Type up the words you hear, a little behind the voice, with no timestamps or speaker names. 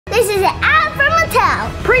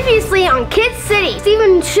Mattel. Previously on KidCity,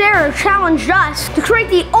 Steven Scherer challenged us to create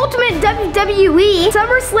the ultimate WWE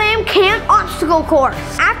SummerSlam Camp obstacle course.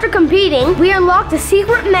 After competing, we unlocked a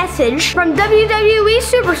secret message from WWE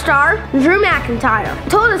superstar Drew McIntyre. He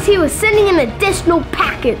told us he was sending an additional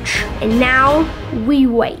package, and now we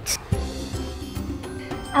wait.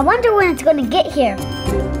 I wonder when it's gonna get here.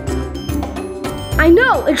 I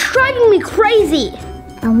know, it's driving me crazy.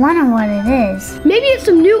 I wonder what it is. Maybe it's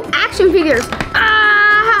some new action figures. Ah!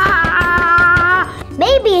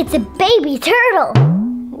 Maybe it's a baby turtle.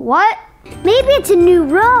 What? Maybe it's a new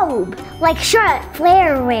robe, like Charlotte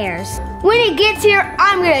Flair wears. When it gets here,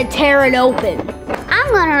 I'm gonna tear it open.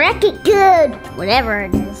 I'm gonna wreck it good, whatever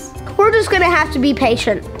it is. We're just gonna have to be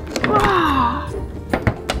patient.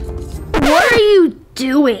 What are you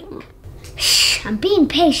doing? Shh, I'm being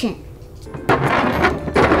patient.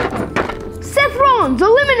 Seth Rollins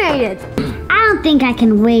eliminated. I don't think I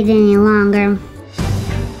can wait any longer.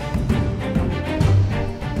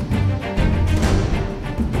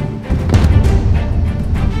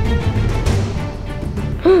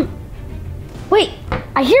 Wait,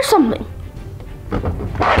 I hear something.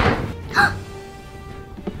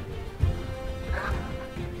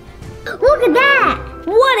 Look at that!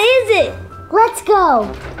 What is it? Let's go.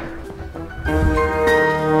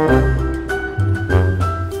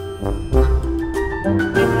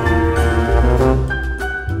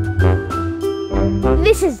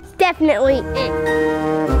 This is definitely it.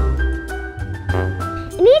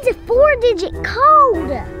 It needs a 4-digit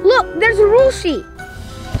code. Look, there's a rule sheet.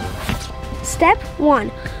 Step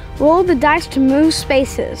 1, roll the dice to move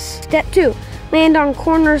spaces. Step 2, land on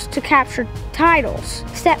corners to capture titles.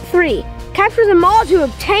 Step 3, capture them all to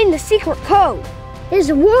obtain the secret code. There's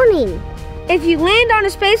a warning. If you land on a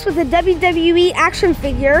space with a WWE action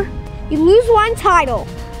figure, you lose one title.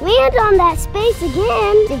 Land on that space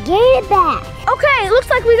again to gain it back. Okay, it looks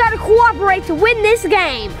like we gotta cooperate to win this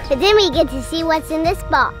game. But then we get to see what's in this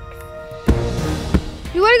box.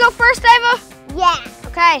 You wanna go first, Ava? Yeah.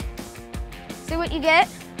 Okay. See what you get.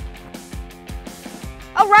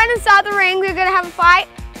 Oh, right inside the ring, they're gonna have a fight.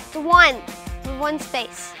 It's one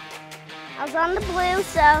space. I was on the blue,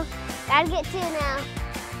 so gotta get 2 now.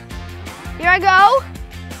 Here I go.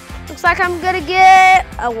 Looks like I'm gonna get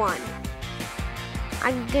a 1.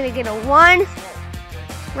 I'm gonna get a 1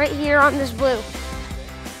 right here on this blue.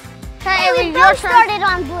 Okay, Hey, we your both turn. started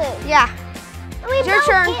on blue. Yeah. We It's your both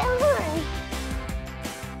turn. get 1.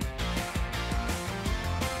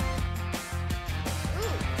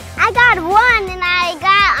 I got 1 and I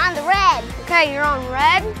got on the red. Okay, you're on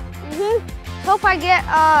red. Hope I get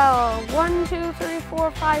 1, 2, 3,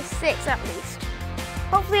 4, 5, 6 at least.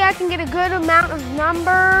 Hopefully I can get a good amount of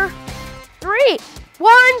number 3.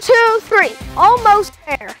 1, 2, 3. Almost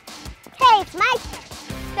there. Okay, it's my turn.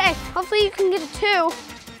 Okay, hopefully you can get a 2.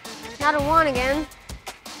 Not a 1 again.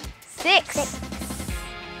 6.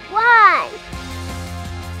 1,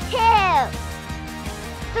 2,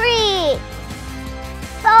 3,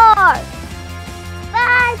 4,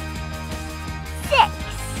 5, 6.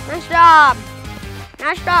 Nice job.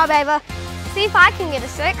 Nice job, Ava. See if I can get a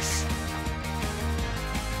 6.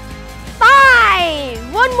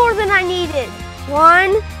 5. 1 more than I needed.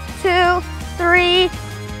 1, 2, 3,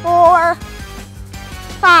 4,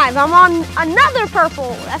 5. I'm on another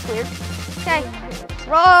purple. That's weird. Okay.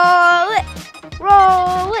 Roll it.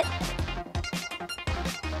 Roll it.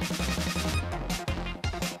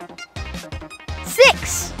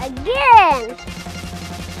 6. Again.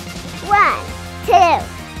 1, 2,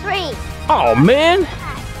 3. Oh man,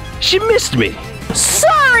 she missed me.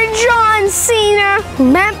 Sorry, John Cena. The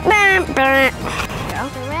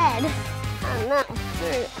red. Oh no.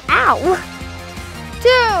 Ow. 2.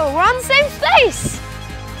 We're on the same space.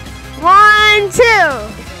 1, 2.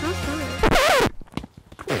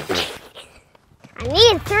 I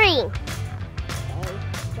need 3.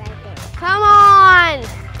 Come on.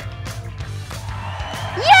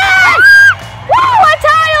 Yes! Woo! A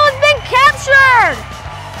title has been captured.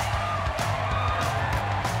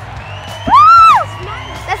 Woo!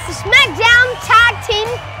 That's the SmackDown Tag Team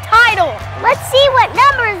title. Let's see what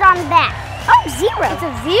number is on the back. Oh, 0. It's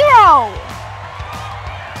a 0.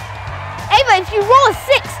 Ava, if you roll a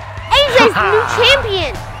 6, AJ's the new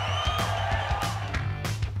champion.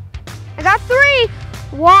 I got 3.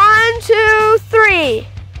 1, 2, 3.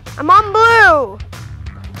 I'm on blue.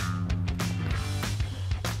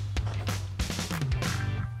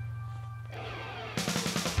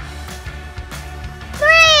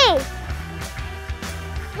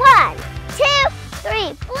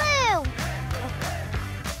 Blue.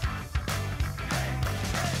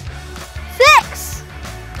 6.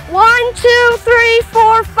 1, 2, 3,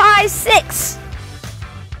 4, 5, 6.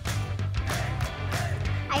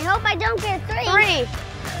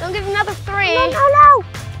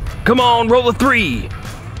 Come on, roll a 3. A 3.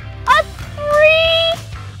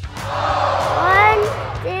 1,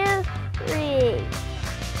 2, 3.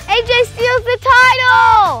 AJ steals the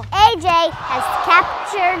title. AJ has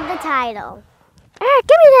captured the title. Ah,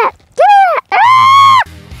 give me that. Give me that. Ah!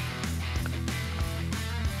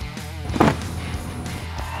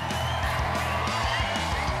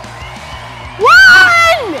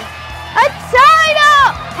 One! A title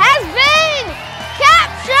has been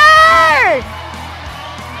captured!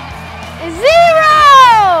 0!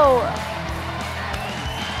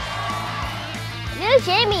 New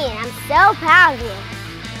champion, I'm so proud of you.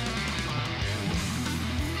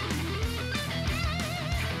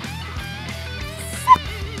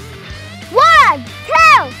 One,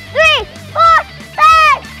 2, 3, 4,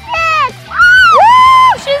 5, 6.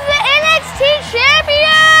 Woo! She's the NXT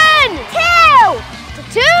champion!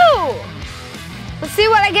 2! Let's see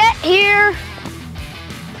what I get here.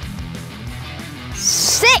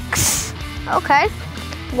 6. Okay.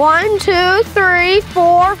 1, 2, 3,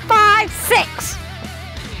 4, 5, 6.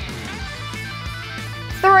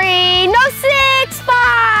 3. No, 6,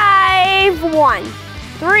 5, 1,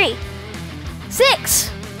 3,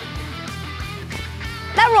 6.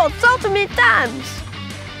 That rolled so many times.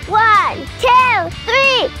 1, 2,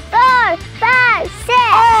 3, 4, 5, 6.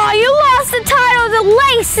 Oh, you lost the title to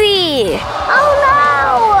Lacey. Oh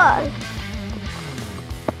no!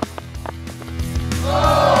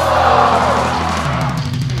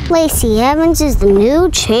 Lacey Evans is the new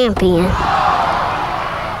champion.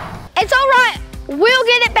 It's all right. We'll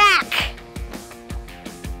get it back.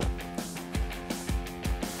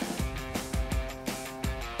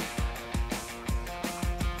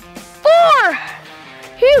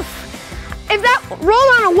 Phew. If that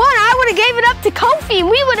rolled on a 1, I would have gave it up to Kofi and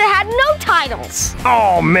we would have had no titles.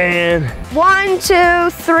 Oh, man. 1, 2,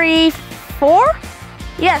 3, 4?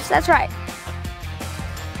 Yes, that's right.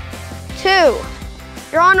 2.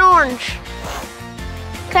 You're on orange.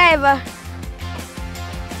 Okay, Eva.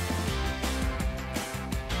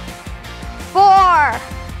 4.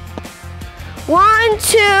 1,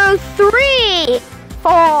 2, 3,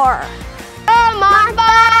 4. Come on,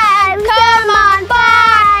 5. Come on,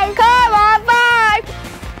 5. Come on, 5.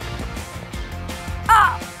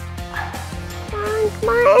 Oh. Come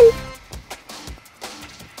on.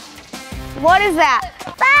 What is that?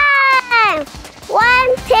 5. 1,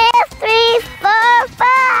 2, 3, 4,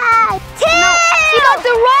 5. 2. No, you got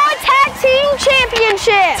the Raw Tag Team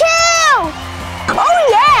Championship. 2. Oh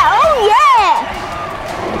yeah, oh yeah.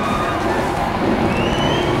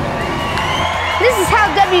 This is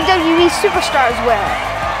how WWE superstars wear it.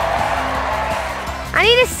 I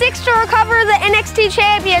need a 6 to recover the NXT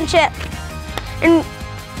Championship. And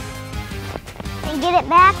get it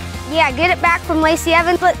back? Yeah, get it back from Lacey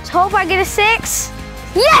Evans. Let's hope I get a 6.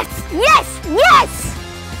 Yes, yes, yes!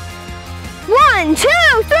 1, 2,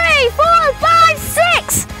 3, 4, 5,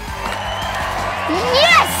 6!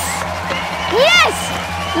 Yes! Yes!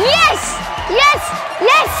 Yes! Yes!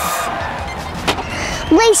 Yes!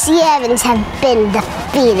 Lacey Evans have been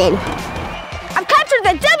defeated. I've captured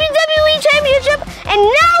the WWE Championship and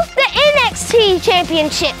now the NXT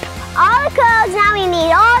Championship. All the codes, now we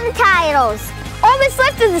need all the titles. All that's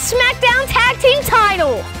left is the SmackDown Tag Team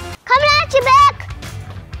title. Coming at you, Beck.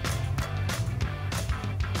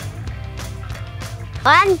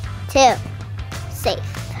 1, 2, safe.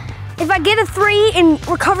 If I get a 3 and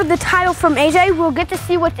recover the title from AJ, we'll get to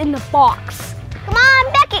see what's in the box. Come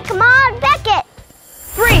on, Beckett, come on, Beckett.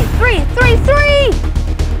 3, 3, 3, 3! 3!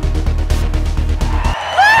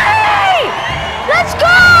 Let's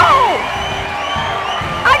go!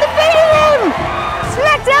 I defeated him!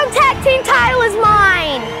 SmackDown Tag Team title is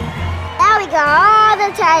mine! Now we got all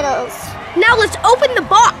the titles. Now let's open the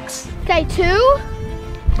box. Okay, 2,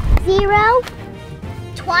 0,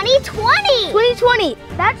 2020. 2020.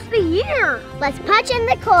 That's the year. Let's punch in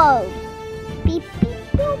the code. Beep, beep,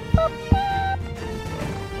 boop, boop, boop.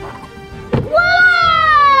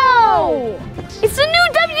 Whoa! It's the new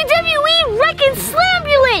WWE Wrekkin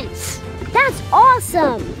Slambulance. That's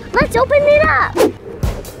awesome. Let's open it up.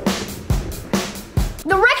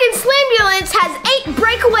 The Wrekkin Slambulance has 8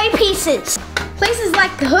 breakaway pieces. Places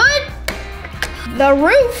like the hood, the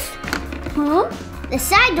roof, the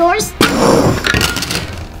side doors.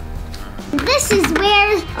 This is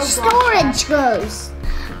where storage goes.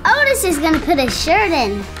 Otis is gonna put his shirt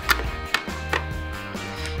in.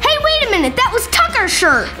 Hey, wait a minute, that was Tucker's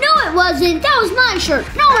shirt. No, it wasn't. That was my shirt.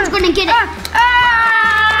 No one's gonna get it.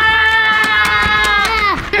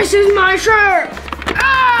 This is my shirt.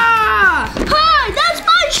 Hi, that's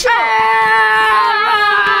my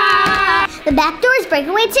shirt. The back door is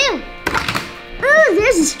breakaway too. Ooh,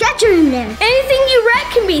 there's a stretcher in there. Anything you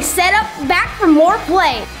wreck can be set up back for more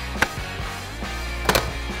play.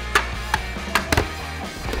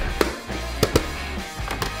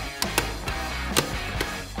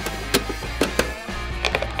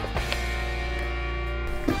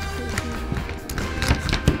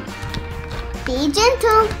 Be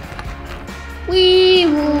gentle. Wee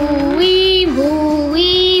woo, wee woo,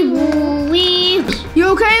 wee woo, wee. You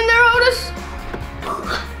okay in there, Otis?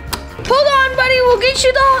 Hold on, buddy. We'll get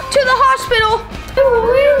you to the hospital.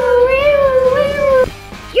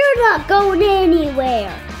 You're not going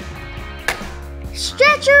anywhere.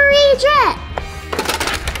 Stretcher eject.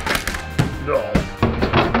 No.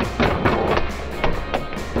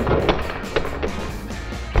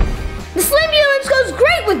 The Slambulance goes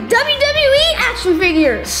great with WWE action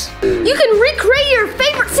figures. You can recreate your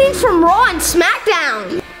favorite scenes from Raw and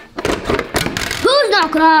SmackDown. Who's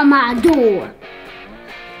knocking on my door?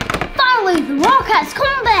 Finally, the Rock has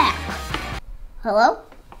come back. Hello?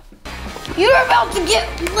 You're about to get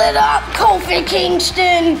lit up, Kofi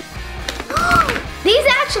Kingston. These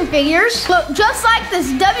action figures look just like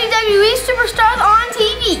this WWE superstars on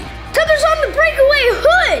TV. Tucker's on the breakaway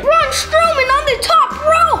hood. Braun Strowman on the top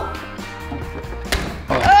rope.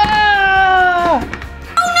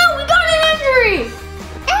 Oh no, we got an injury.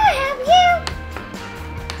 I have you.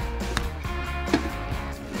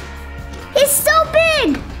 He's so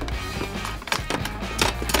big.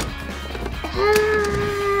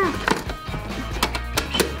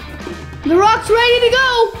 The Rock's ready to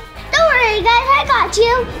go. Don't worry, guys, I got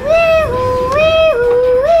you. Wee-hoo, wee-hoo,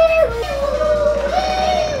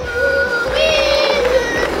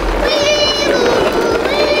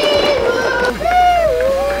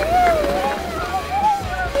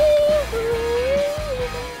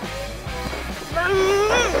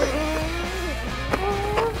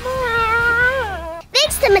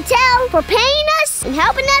 Thanks to Mattel for paying us and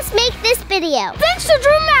helping us make this video. Thanks to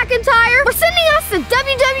Drew McIntyre for sending us the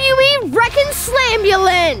WWE Wrekkin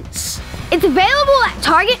Slambulance. It's available at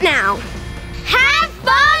Target now. Have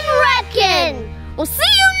fun, Wrekkin! We'll see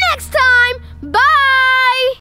you